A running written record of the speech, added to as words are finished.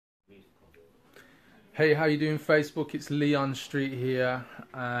Hey, how you doing Facebook? It's Leon Street here,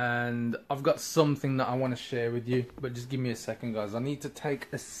 and I've got something that I want to share with you, but just give me a second, guys. I need to take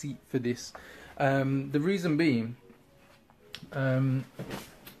a seat for this. The reason being, I've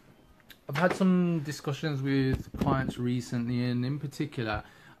had some discussions with clients recently, and in particular,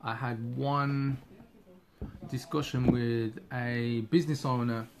 I had one discussion with a business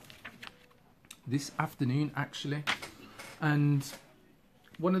owner this afternoon, actually, and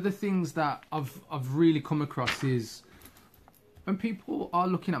one of the things that I've really come across is when people are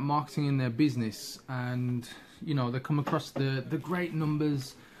looking at marketing in their business, and you know, they come across the great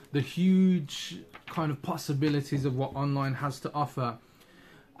numbers, the huge kind of possibilities of what online has to offer,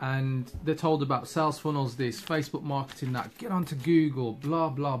 and they're told about sales funnels, this, Facebook marketing, that, get onto Google, blah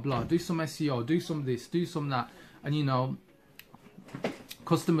blah blah, do some SEO, do some this, do some that, and you know,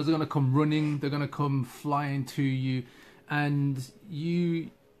 customers are going to come running, they're going to come flying to you, and you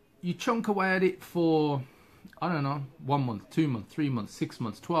chunk away at it for, I don't know, 1 month, 2 months, 3 months, 6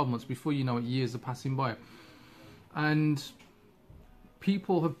 months, 12 months, before you know it, years are passing by. And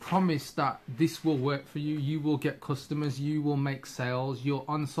people have promised that this will work for you, you will get customers, you will make sales, you're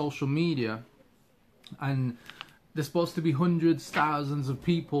on social media, and there's supposed to be hundreds, thousands of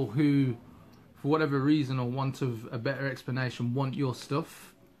people who, for whatever reason or want of a better explanation, want your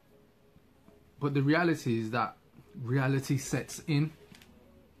stuff. But the reality is that reality sets in,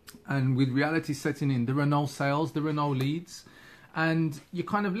 and with reality setting in, there are no sales, there are no leads, and you're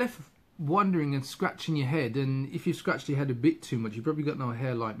kind of left wondering and scratching your head. And if you've scratched your head a bit too much, you've probably got no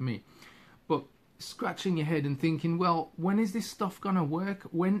hair like me, but scratching your head and thinking, well, when is this stuff gonna work?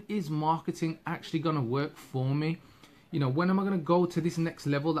 When is marketing actually gonna work for me? You know, when am I gonna go to this next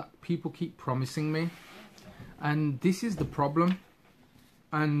level that people keep promising me? And this is the problem.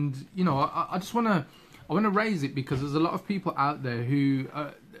 And you know, I just want to raise it, because there's a lot of people out there who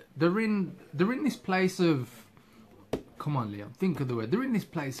they're in this place of, come on Leon, think of the word, they're in this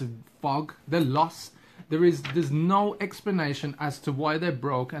place of fog, they're lost, there's no explanation as to why they're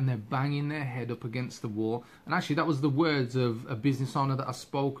broke, and they're banging their head up against the wall. And actually that was the words of a business owner that I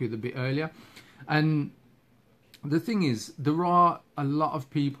spoke with a bit earlier. And the thing is, there are a lot of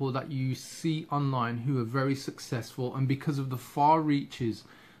people that you see online who are very successful, and because of the far reaches,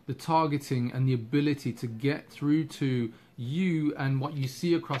 the targeting, and the ability to get through to you and what you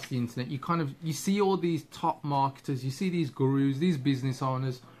see across the internet, you see all these top marketers, you see these gurus, these business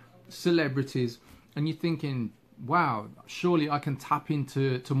owners, celebrities, and you're thinking, wow, surely I can tap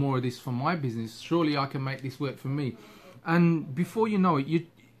into more of this for my business, surely I can make this work for me. And before you know it,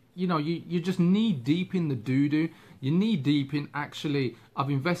 you're just knee deep in the doo-doo. You're knee deep in, actually,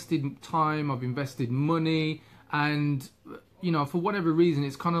 I've invested time, I've invested money, and you know, for whatever reason,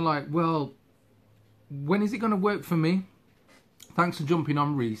 it's kind of like, well, when is it going to work for me? Thanks for jumping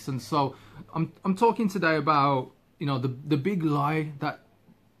on, Reese. And so I'm talking today about, you know, the big lie that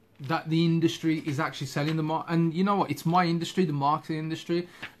the industry is actually selling and you know what, it's my industry, the marketing industry,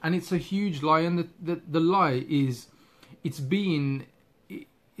 and it's a huge lie. And the lie is, it's being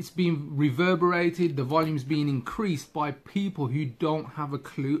reverberated, the volume's being increased by people who don't have a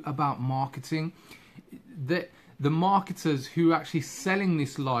clue about marketing. The marketers who are actually selling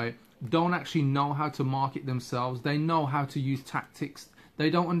this lie don't actually know how to market themselves. They know how to use tactics.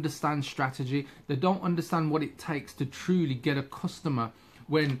 They don't understand strategy. They don't understand what it takes to truly get a customer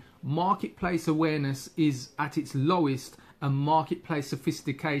when marketplace awareness is at its lowest and marketplace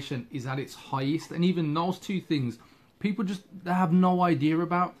sophistication is at its highest. And even those two things, people they have no idea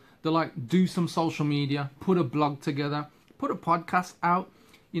about. They're like, do some social media, put a blog together, put a podcast out,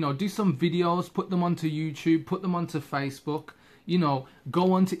 you know, do some videos, put them onto YouTube, put them onto Facebook, you know,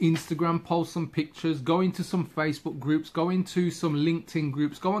 go onto Instagram, post some pictures, go into some Facebook groups, go into some LinkedIn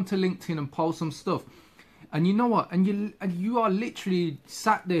groups, go onto LinkedIn and post some stuff. And you know what? And you are literally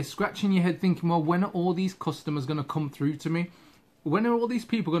sat there scratching your head thinking, well, when are all these customers going to come through to me? When are all these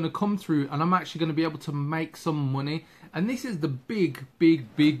people going to come through and I'm actually going to be able to make some money? And this is the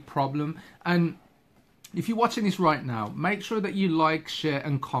big problem. And if you're watching this right now, make sure that you like, share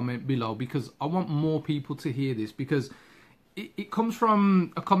and comment below, because I want more people to hear this, because it comes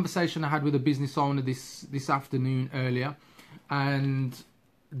from a conversation I had with a business owner this afternoon earlier, and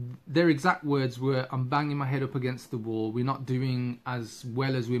their exact words were, I'm banging my head up against the wall, we're not doing as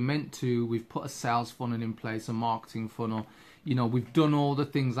well as we're meant to, we've put a sales funnel in place, a marketing funnel, you know, we've done all the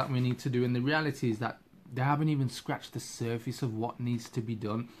things that we need to do, and the reality is that they haven't even scratched the surface of what needs to be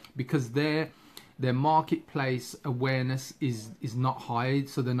done, because their marketplace awareness is not high,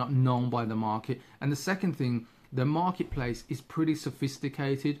 so they're not known by the market. And the second thing, their marketplace is pretty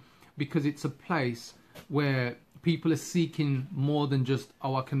sophisticated, because it's a place where people are seeking more than just,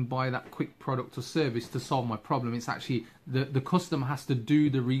 oh, I can buy that quick product or service to solve my problem. It's actually the customer has to do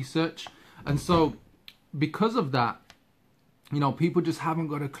the research. And so because of that, you know, people just haven't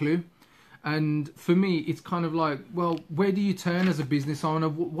got a clue. And for me, it's kind of like, well, where do you turn as a business owner?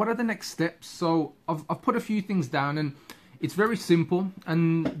 What are the next steps? So I've put a few things down, and it's very simple.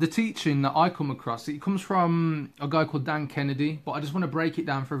 And the teaching that I come across, it comes from a guy called Dan Kennedy, but I just want to break it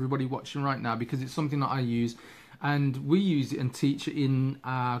down for everybody watching right now because it's something that I use, and we use it and teach it in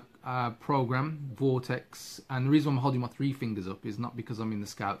our program, Vortex. And the reason I'm holding my 3 fingers up is not because I'm in the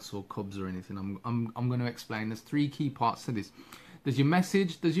Scouts or Cubs or anything. I'm going to explain. There's 3 key parts to this. There's your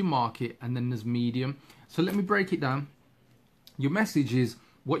message, there's your market, and then there's medium. So let me break it down. Your message is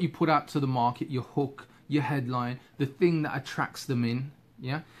what you put out to the market, your hook, your headline, the thing that attracts them in,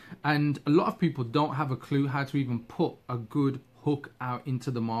 yeah? And a lot of people don't have a clue how to even put a good hook out into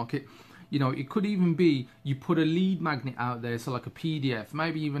the market. You know, it could even be you put a lead magnet out there, so like a PDF,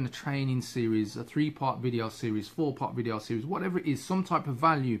 maybe even a training series, a 3-part video series, 4-part video series, whatever it is, some type of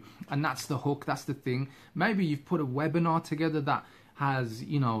value, and that's the hook, that's the thing. Maybe you've put a webinar together that has,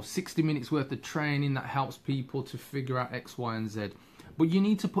 you know, 60 minutes worth of training that helps people to figure out X, Y, and Z. But you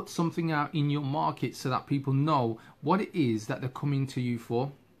need to put something out in your market so that people know what it is that they're coming to you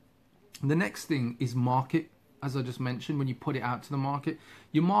for. The next thing is market. As I just mentioned, when you put it out to the market,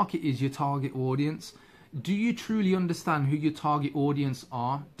 your market is your target audience. Do you truly understand who your target audience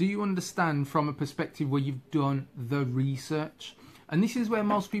are? Do you understand from a perspective where you've done the research? And this is where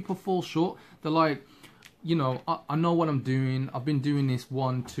most people fall short. They're like, you know, I know what I'm doing. I've been doing this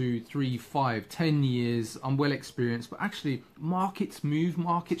 1, 2, 3, 5, 10 years. I'm well experienced. But actually, markets move,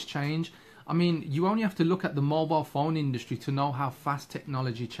 markets change. I mean, you only have to look at the mobile phone industry to know how fast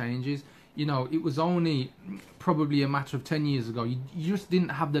technology changes. You know, it was only probably a matter of 10 years ago. You just didn't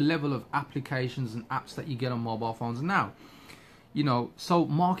have the level of applications and apps that you get on mobile phones now. You know, so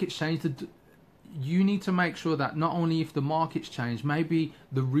markets change. You need to make sure that not only if the markets change, maybe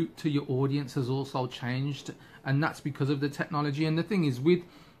the route to your audience has also changed. And that's because of the technology. And the thing is,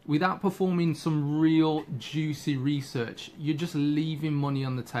 without performing some real juicy research, you're just leaving money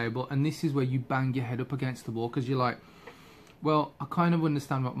on the table. And this is where you bang your head up against the wall because you're like, well, I kind of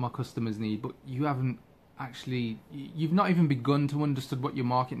understand what my customers need, but you haven't actually, you've not even begun to understand what your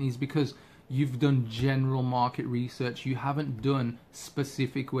market needs because you've done general market research. You haven't done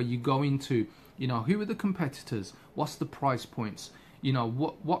specific where you go into, you know, who are the competitors? What's the price points? You know,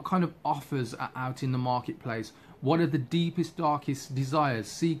 what kind of offers are out in the marketplace? What are the deepest, darkest desires,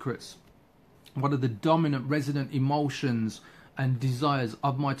 secrets? What are the dominant resident emotions and desires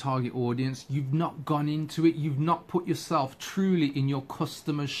of my target audience? You've not gone into it. You've not put yourself truly in your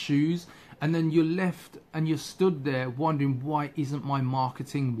customer's shoes. And then you're left and you're stood there wondering, why isn't my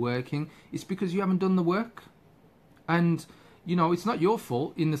marketing working? It's because you haven't done the work. And, you know, it's not your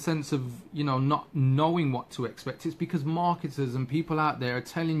fault in the sense of, you know, not knowing what to expect. It's because marketers and people out there are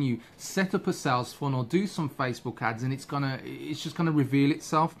telling you, set up a sales funnel, do some Facebook ads, and it's just gonna reveal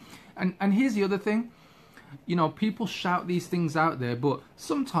itself. And here's the other thing. You know, people shout these things out there, but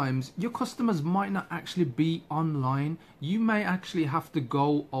sometimes your customers might not actually be online. You may actually have to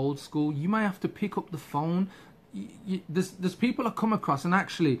go old school. You may have to pick up the phone. There's people I come across and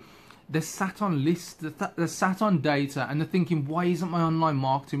actually they're sat on lists, they're sat on data, and they're thinking, why isn't my online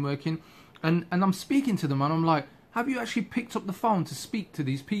marketing working? And I'm speaking to them and I'm like, have you actually picked up the phone to speak to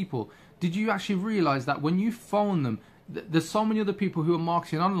these people? Did you actually realize that when you phone them, there's so many other people who are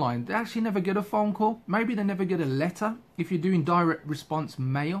marketing online, they actually never get a phone call. Maybe they never get a letter if you're doing direct response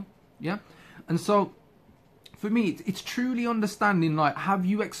mail. Yeah. And so for me, it's truly understanding, like, have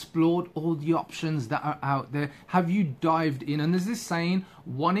you explored all the options that are out there? Have you dived in? And there's this saying,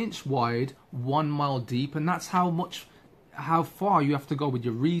 1 inch wide, 1 mile deep. And that's how far you have to go with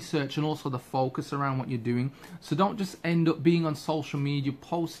your research and also the focus around what you're doing. So don't just end up being on social media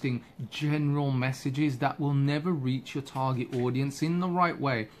posting general messages that will never reach your target audience in the right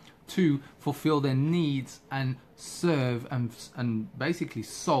way to fulfill their needs and serve and basically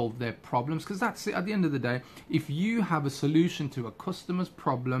solve their problems. Because that's it, at the end of the day, if you have a solution to a customer's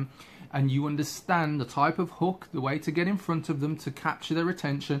problem and you understand the type of hook, the way to get in front of them to capture their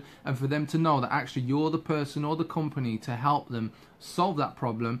attention and for them to know that actually you're the person or the company to help them solve that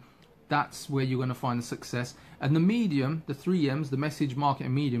problem, that's where you're going to find the success. And the medium, the 3 M's, the message, market,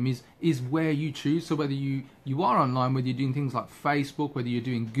 and medium is where you choose. So whether you are online, whether you're doing things like Facebook, whether you're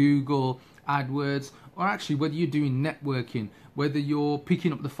doing Google AdWords, or actually whether you're doing networking, whether you're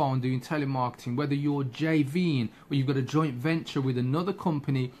picking up the phone doing telemarketing, whether you're JVing, or you've got a joint venture with another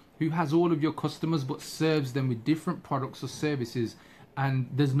company who has all of your customers but serves them with different products or services, and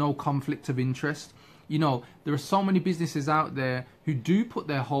there's no conflict of interest. You know, there are so many businesses out there who do put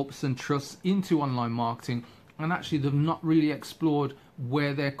their hopes and trusts into online marketing, and actually they've not really explored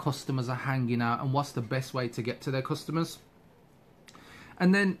where their customers are hanging out and what's the best way to get to their customers.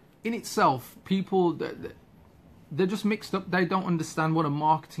 And then in itself, people, they're just mixed up. They don't understand what a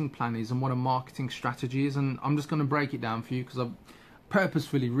marketing plan is and what a marketing strategy is. And I'm just going to break it down for you, because I've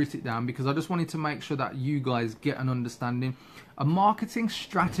purposefully written it down, because I just wanted to make sure that you guys get an understanding. A marketing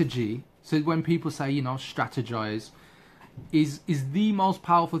strategy, so when people say, you know, strategize, is the most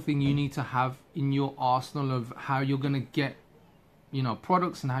powerful thing you need to have in your arsenal of how you're going to get, you know,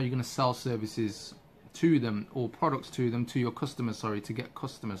 products, and how you're going to sell services to them, or products to them, to your customers, sorry, to get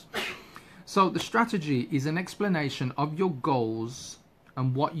customers. So the strategy is an explanation of your goals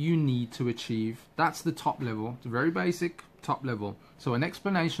and what you need to achieve. That's the top level. It's very basic, top level. So an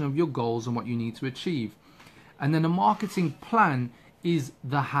explanation of your goals and what you need to achieve. And then a marketing plan is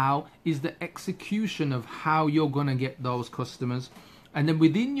the how, is the execution of how you're going to get those customers. And then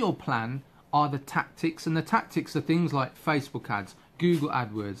within your plan are the tactics, and the tactics are things like Facebook ads, Google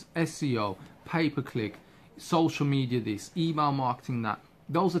AdWords, SEO, pay-per-click, social media this, email marketing that.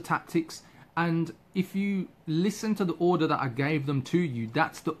 Those are tactics. And if you listen to the order that I gave them to you,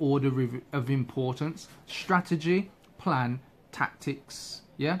 that's the order of importance. Strategy, plan, tactics.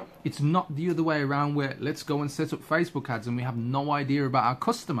 Yeah, it's not the other way around, where let's go and set up Facebook ads and we have no idea about our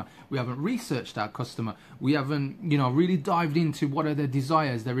customer. We haven't researched our customer. We haven't, you know, really dived into what are their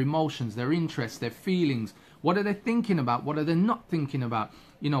desires, their emotions, their interests, their feelings. What are they thinking about? What are they not thinking about?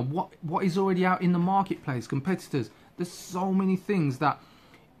 You know, what is already out in the marketplace, competitors. There's so many things that,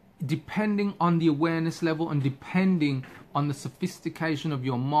 depending on the awareness level and depending on the sophistication of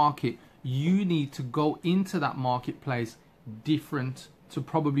your market, you need to go into that marketplace different to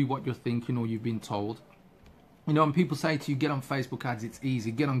probably what you're thinking or you've been told. You know, when people say to you, get on Facebook ads, it's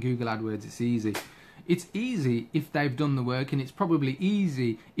easy. Get on Google AdWords, it's easy. It's easy if they've done the work, and it's probably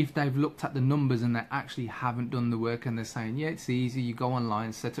easy if they've looked at the numbers and they actually haven't done the work, and they're saying, yeah, it's easy. You go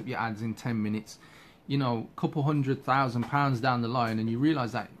online, set up your ads in 10 minutes. You know, a couple £100,000 down the line, and you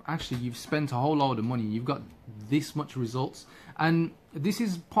realize that actually you've spent a whole load of money, you've got this much results. And this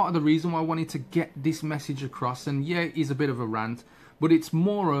is part of the reason why I wanted to get this message across. And yeah, it is a bit of a rant, but it's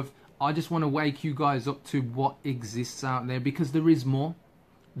more of, I just want to wake you guys up to what exists out there, because there is more.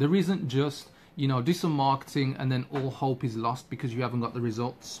 There isn't just, you know, do some marketing and then all hope is lost because you haven't got the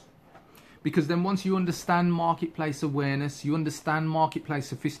results. Because then once you understand marketplace awareness, you understand marketplace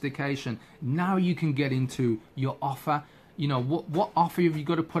sophistication, now you can get into your offer. You know, what offer have you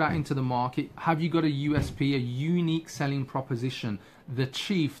got to put out into the market? Have you got a USP, a unique selling proposition,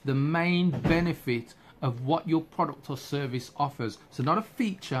 the main benefit of what your product or service offers? So not a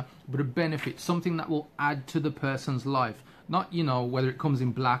feature, but a benefit, something that will add to the person's life. Not, you know, whether it comes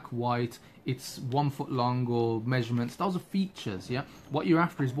in black, white, it's 1 foot long, or measurements. Those are features, yeah? What you're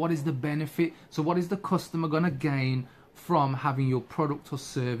after is, what is the benefit? So what is the customer going to gain from having your product or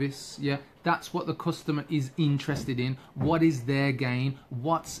service? Yeah, that's what the customer is interested in. What is their gain?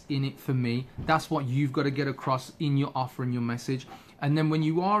 What's in it for me? That's what you've got to get across in your offer and your message. And then when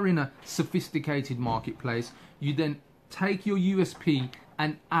you are in a sophisticated marketplace, you then take your USP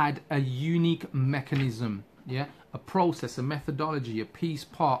and add a unique mechanism, yeah, a process, a methodology, a piece,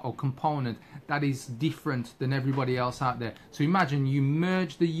 part or component that is different than everybody else out there. So imagine you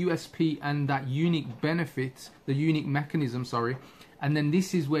merge the USP and that unique benefit, the unique mechanism, sorry, and then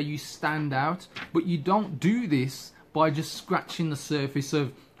this is where you stand out. But you don't do this by just scratching the surface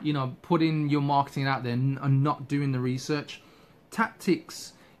of, you know, putting your marketing out there and not doing the research.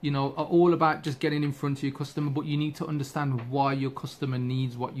 Tactics, you know, are all about just getting in front of your customer, but you need to understand why your customer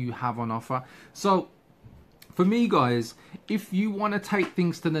needs what you have on offer. So for me, guys, if you want to take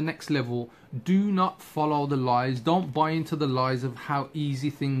things to the next level, do not follow the lies. Don't buy into the lies of how easy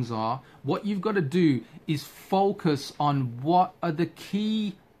things are. What you've got to do is focus on what are the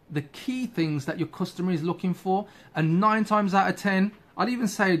key things that your customer is looking for. And 9 times out of 10, I'd even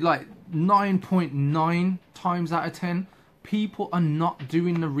say like 9.9 times out of 10, people are not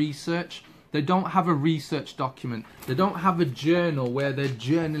doing the research. They don't have a research document. They don't have a journal where they're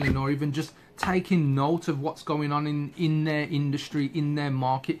journaling or even just taking note of what's going on in their industry, in their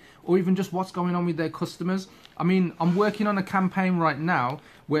market, or even just what's going on with their customers. I mean, I'm working on a campaign right now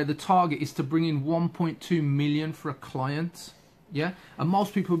where the target is to bring in 1.2 million for a client. Yeah, and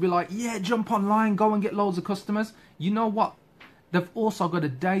most people will be like, yeah, jump online, go and get loads of customers. You know what? They've also got a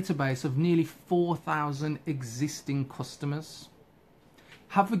database of nearly 4,000 existing customers.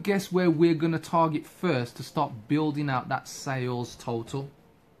 Have a guess where we're going to target first to start building out that sales total.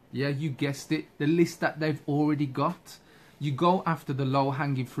 Yeah, you guessed it, the list that they've already got. You go after the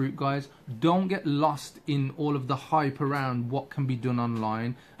low-hanging fruit, guys. Don't get lost in all of the hype around what can be done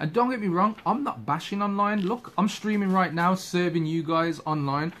online. And don't get me wrong, I'm not bashing online. Look, I'm streaming right now, serving you guys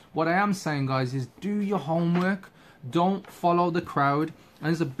online. What I am saying, guys, is do your homework. Don't follow the crowd. And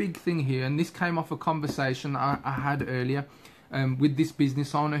there's a big thing here, and this came off a conversation I had earlier with this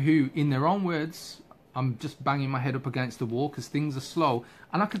business owner who, in their own words, I'm just banging my head up against the wall because things are slow.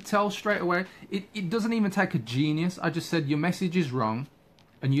 And I could tell straight away, it doesn't even take a genius. I just said, your message is wrong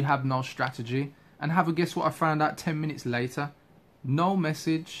and you have no strategy. And have a guess what I found out 10 minutes later? No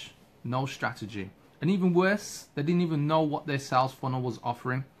message, no strategy. And even worse, they didn't even know what their sales funnel was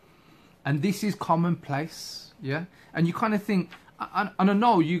offering. And this is commonplace, yeah? And you kind of think, and I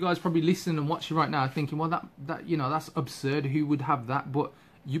know you guys probably listening and watching right now thinking, well, that you know, that's absurd. Who would have that? But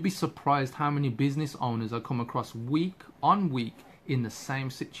you'd be surprised how many business owners I come across week on week in the same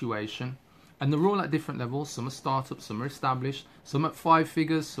situation. And they're all at different levels. Some are startups, some are established, some at 5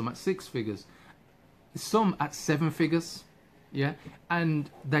 figures, some at 6 figures, some at 7 figures, yeah? And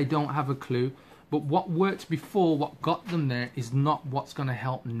they don't have a clue. But what worked before, what got them there, is not what's going to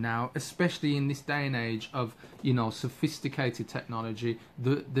help now, especially in this day and age of, you know, sophisticated technology,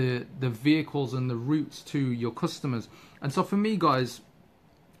 the vehicles and the routes to your customers. And so for me, guys,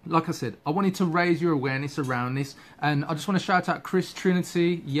 like I said, I wanted to raise your awareness around this, and I just want to shout out Chris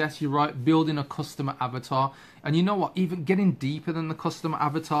Trinity. Yes, you're right, building a customer avatar. And you know what, even getting deeper than the customer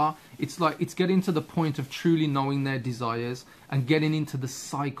avatar, it's like, it's getting to the point of truly knowing their desires and getting into the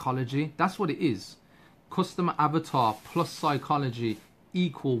psychology. That's what it is. Customer avatar plus psychology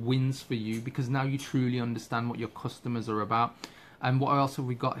equal wins for you, because now you truly understand what your customers are about. And what else have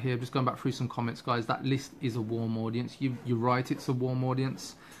we got here? Just going back through some comments, guys. That list is a warm audience. You're right, it's a warm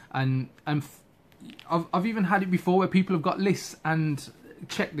audience. And I've even had it before where people have got lists. And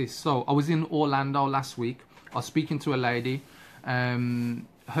check this. So I was in Orlando last week. I was speaking to a lady.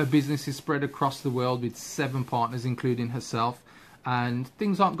 Her business is spread across the world with 7 partners, including herself. And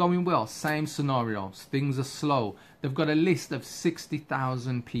things aren't going well. Same scenarios. Things are slow. They've got a list of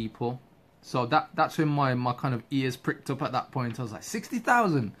 60,000 people. So that's when my kind of ears pricked up at that point. I was like,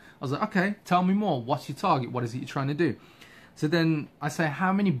 60,000? I was like, okay, tell me more. What's your target? What is it you're trying to do? So then I say,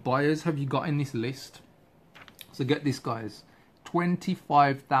 how many buyers have you got in this list? So get this, guys,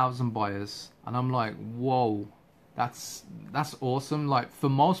 25,000 buyers. And I'm like, whoa, that's awesome. Like, for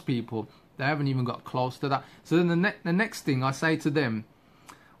most people, they haven't even got close to that. So then the next thing I say to them,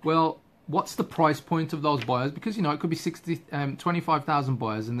 well, what's the price point of those buyers? Because, you know, it could be 25,000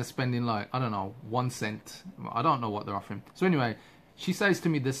 buyers and they're spending like, I don't know, 1 cent. I don't know what they're offering. So anyway, she says to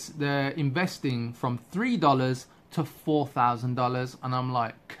me this, they're investing from $3 to $4,000. And I'm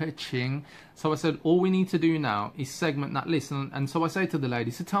like, ka-ching. So I said, all we need to do now is segment that list. And so I say to the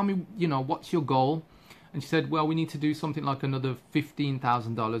lady, so tell me, you know, what's your goal? And she said, well, we need to do something like another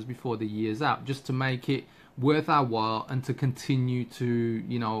 $15,000 before the year's out, just to make it worth our while and to continue to,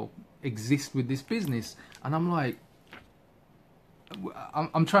 you know, exist with this business. And I'm like,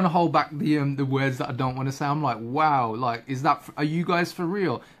 I'm trying to hold back the words that I don't want to say. I'm like, wow, like, are you guys for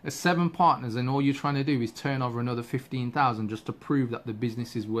real? There's 7 partners and all you're trying to do is turn over another 15,000 just to prove that the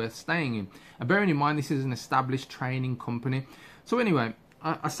business is worth staying in. And bearing in mind, this is an established training company. So anyway,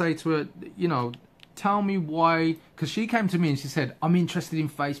 I say to her, you know, tell me why, because she came to me and she said, I'm interested in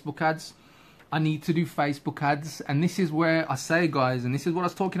Facebook ads. I need to do Facebook ads. And this is where I say, guys, and this is what I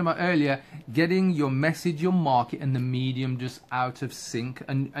was talking about earlier, getting your message, your market and the medium just out of sync,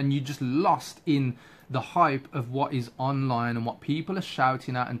 and you're just lost in the hype of what is online and what people are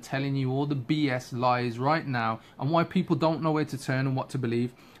shouting at and telling you all the BS lies right now, and why people don't know where to turn and what to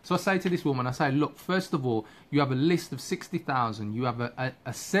believe. So I say to this woman, I say, look, first of all, you have a list of 60,000. You have a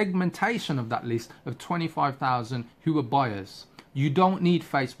segmentation of that list of 25,000 who are buyers. You don't need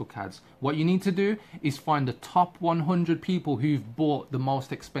Facebook ads. What you need to do is find the top 100 people who've bought the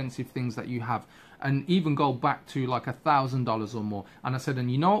most expensive things that you have, and even go back to like $1,000 or more. And I said,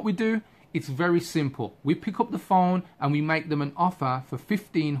 and you know what we do? It's very simple. We pick up the phone and we make them an offer for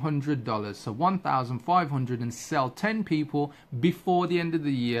 $1,500, so $1,500, and sell 10 people before the end of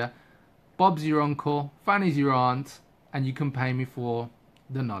the year. Bob's your uncle, Fanny's your aunt, and you can pay me for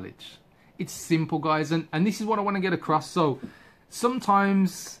the knowledge. It's simple, guys, and this is what I want to get across. So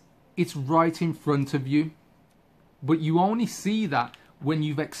sometimes it's right in front of you, but you only see that when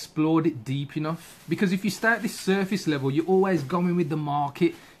you've explored it deep enough. Because if you stay at this surface level, you're always going with the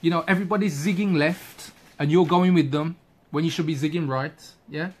market. You know, everybody's zigging left and you're going with them when you should be zigging right.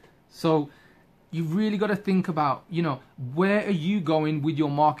 Yeah. So you've really got to think about, you know, where are you going with your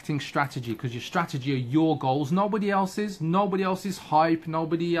marketing strategy? Because your strategy are your goals. Nobody else's. Nobody else's hype.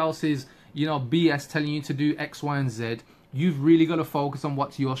 Nobody else's, you know, BS telling you to do X, Y, and Z. You've really got to focus on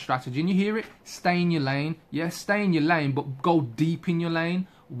what's your strategy. And you hear it? Stay in your lane. Yeah, stay in your lane, but go deep in your lane.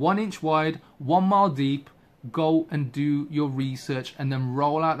 1 inch wide, 1 mile deep. Go and do your research and then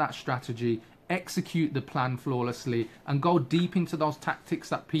roll out that strategy. Execute the plan flawlessly and go deep into those tactics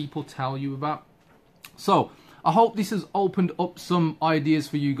that people tell you about. So I hope this has opened up some ideas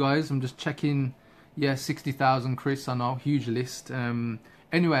for you guys. I'm just checking. Yeah, 60,000, Chris. I know, huge list.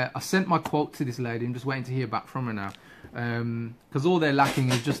 Anyway, I sent my quote to this lady. I'm just waiting to hear back from her now. Because all they're lacking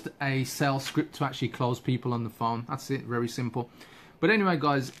is just a sales script to actually close people on the phone. That's it, very simple. But anyway,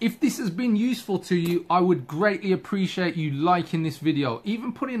 guys, if this has been useful to you, I would greatly appreciate you liking this video.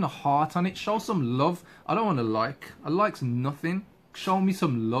 Even putting a heart on it, show some love. I don't want to like. I likes nothing. Show me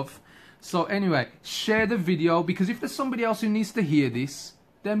some love. So anyway, share the video, because if there's somebody else who needs to hear this,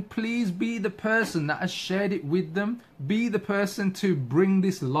 then please be the person that has shared it with them. Be the person to bring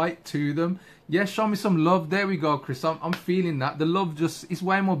this light to them. Yeah, show me some love. There we go, Chris. I'm feeling that. The love just is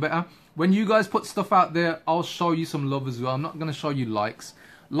way more better. When you guys put stuff out there, I'll show you some love as well. I'm not going to show you likes.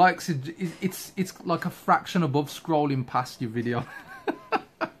 Likes, it's like a fraction above scrolling past your video.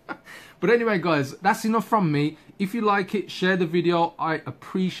 But anyway, guys, that's enough from me. If you like it, share the video. I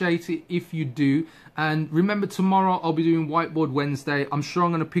appreciate it if you do. And remember, tomorrow I'll be doing Whiteboard Wednesday. I'm sure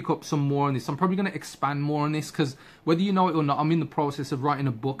I'm going to pick up some more on this. I'm probably going to expand more on this, because whether you know it or not, I'm in the process of writing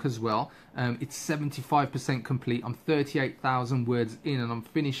a book as well. It's 75% complete. I'm 38,000 words in, and I'm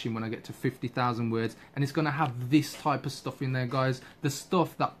finishing when I get to 50,000 words. And it's going to have this type of stuff in there, guys. The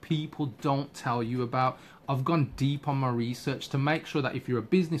stuff that people don't tell you about. I've gone deep on my research to make sure that if you're a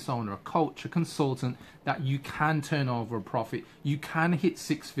business owner, a coach, a consultant, that you can turn over a profit. You can hit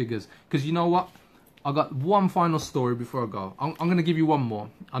 6 figures. Because you know what? I got one final story before I go. I'm going to give you one more.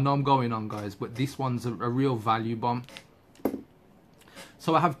 I know I'm going on, guys, but this one's a real value bomb.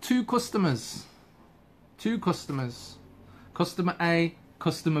 So I have 2 customers. 2 customers. Customer A,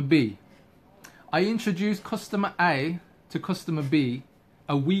 customer B. I introduced customer A to customer B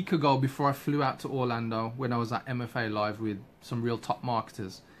a week ago before I flew out to Orlando when I was at MFA Live with some real top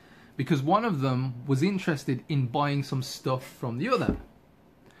marketers. Because one of them was interested in buying some stuff from the other.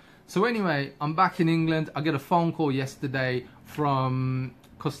 So anyway, I'm back in England. I get a phone call yesterday from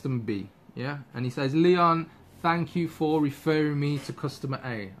customer B, yeah? And he says, Leon, thank you for referring me to customer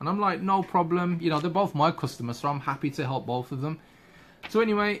A. And I'm like, no problem. You know, they're both my customers, so I'm happy to help both of them. So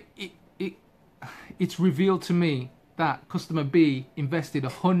anyway, it's revealed to me that customer B invested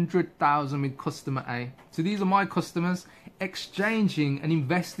 100,000 with customer A. So these are my customers exchanging and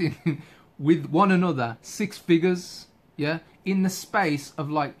investing with one another 6 figures, yeah, in the space of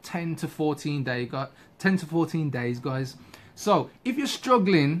like 10 to 14 days, guys. So if you're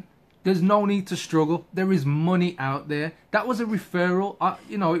struggling, there's no need to struggle. There is money out there. That was a referral.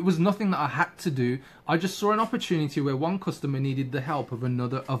 You know, it was nothing that I had to do. I just saw an opportunity where one customer needed the help of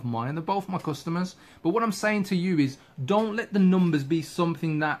another of mine. They're both my customers. But what I'm saying to you is, don't let the numbers be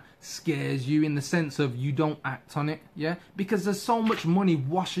something that scares you in the sense of you don't act on it, yeah? Because there's so much money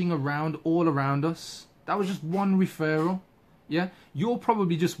washing around all around us. That was just one referral. Yeah, you're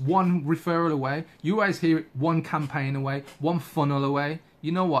probably just one referral away. You always hear it, one campaign away, one funnel away.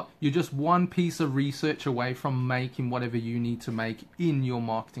 You know what? You're just one piece of research away from making whatever you need to make in your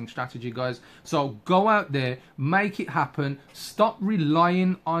marketing strategy, guys. So go out there, make it happen. Stop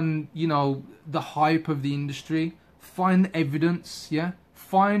relying on, you know, the hype of the industry. Find the evidence, yeah?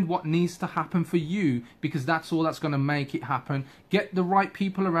 Find what needs to happen for you, because that's all that's going to make it happen. Get the right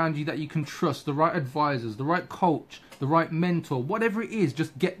people around you that you can trust, the right advisors, the right coach, the right mentor, whatever it is,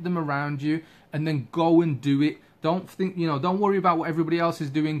 just get them around you and then go and do it. Don't think, you know, don't worry about what everybody else is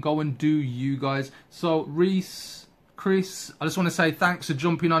doing. Go and do you, guys. So Reese, Chris, I just want to say thanks for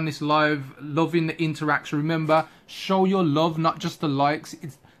jumping on this live, loving the interaction. Remember, show your love, not just the likes.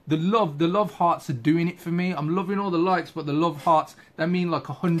 It's the love hearts are doing it for me. I'm loving all the likes, but the love hearts, they mean like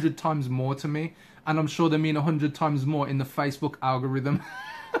 100 times more to me. And I'm sure they mean 100 times more in the Facebook algorithm.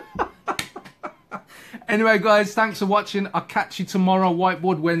 Anyway, guys, thanks for watching. I'll catch you tomorrow,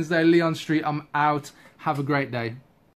 Whiteboard Wednesday, Leon Street. I'm out. Have a great day.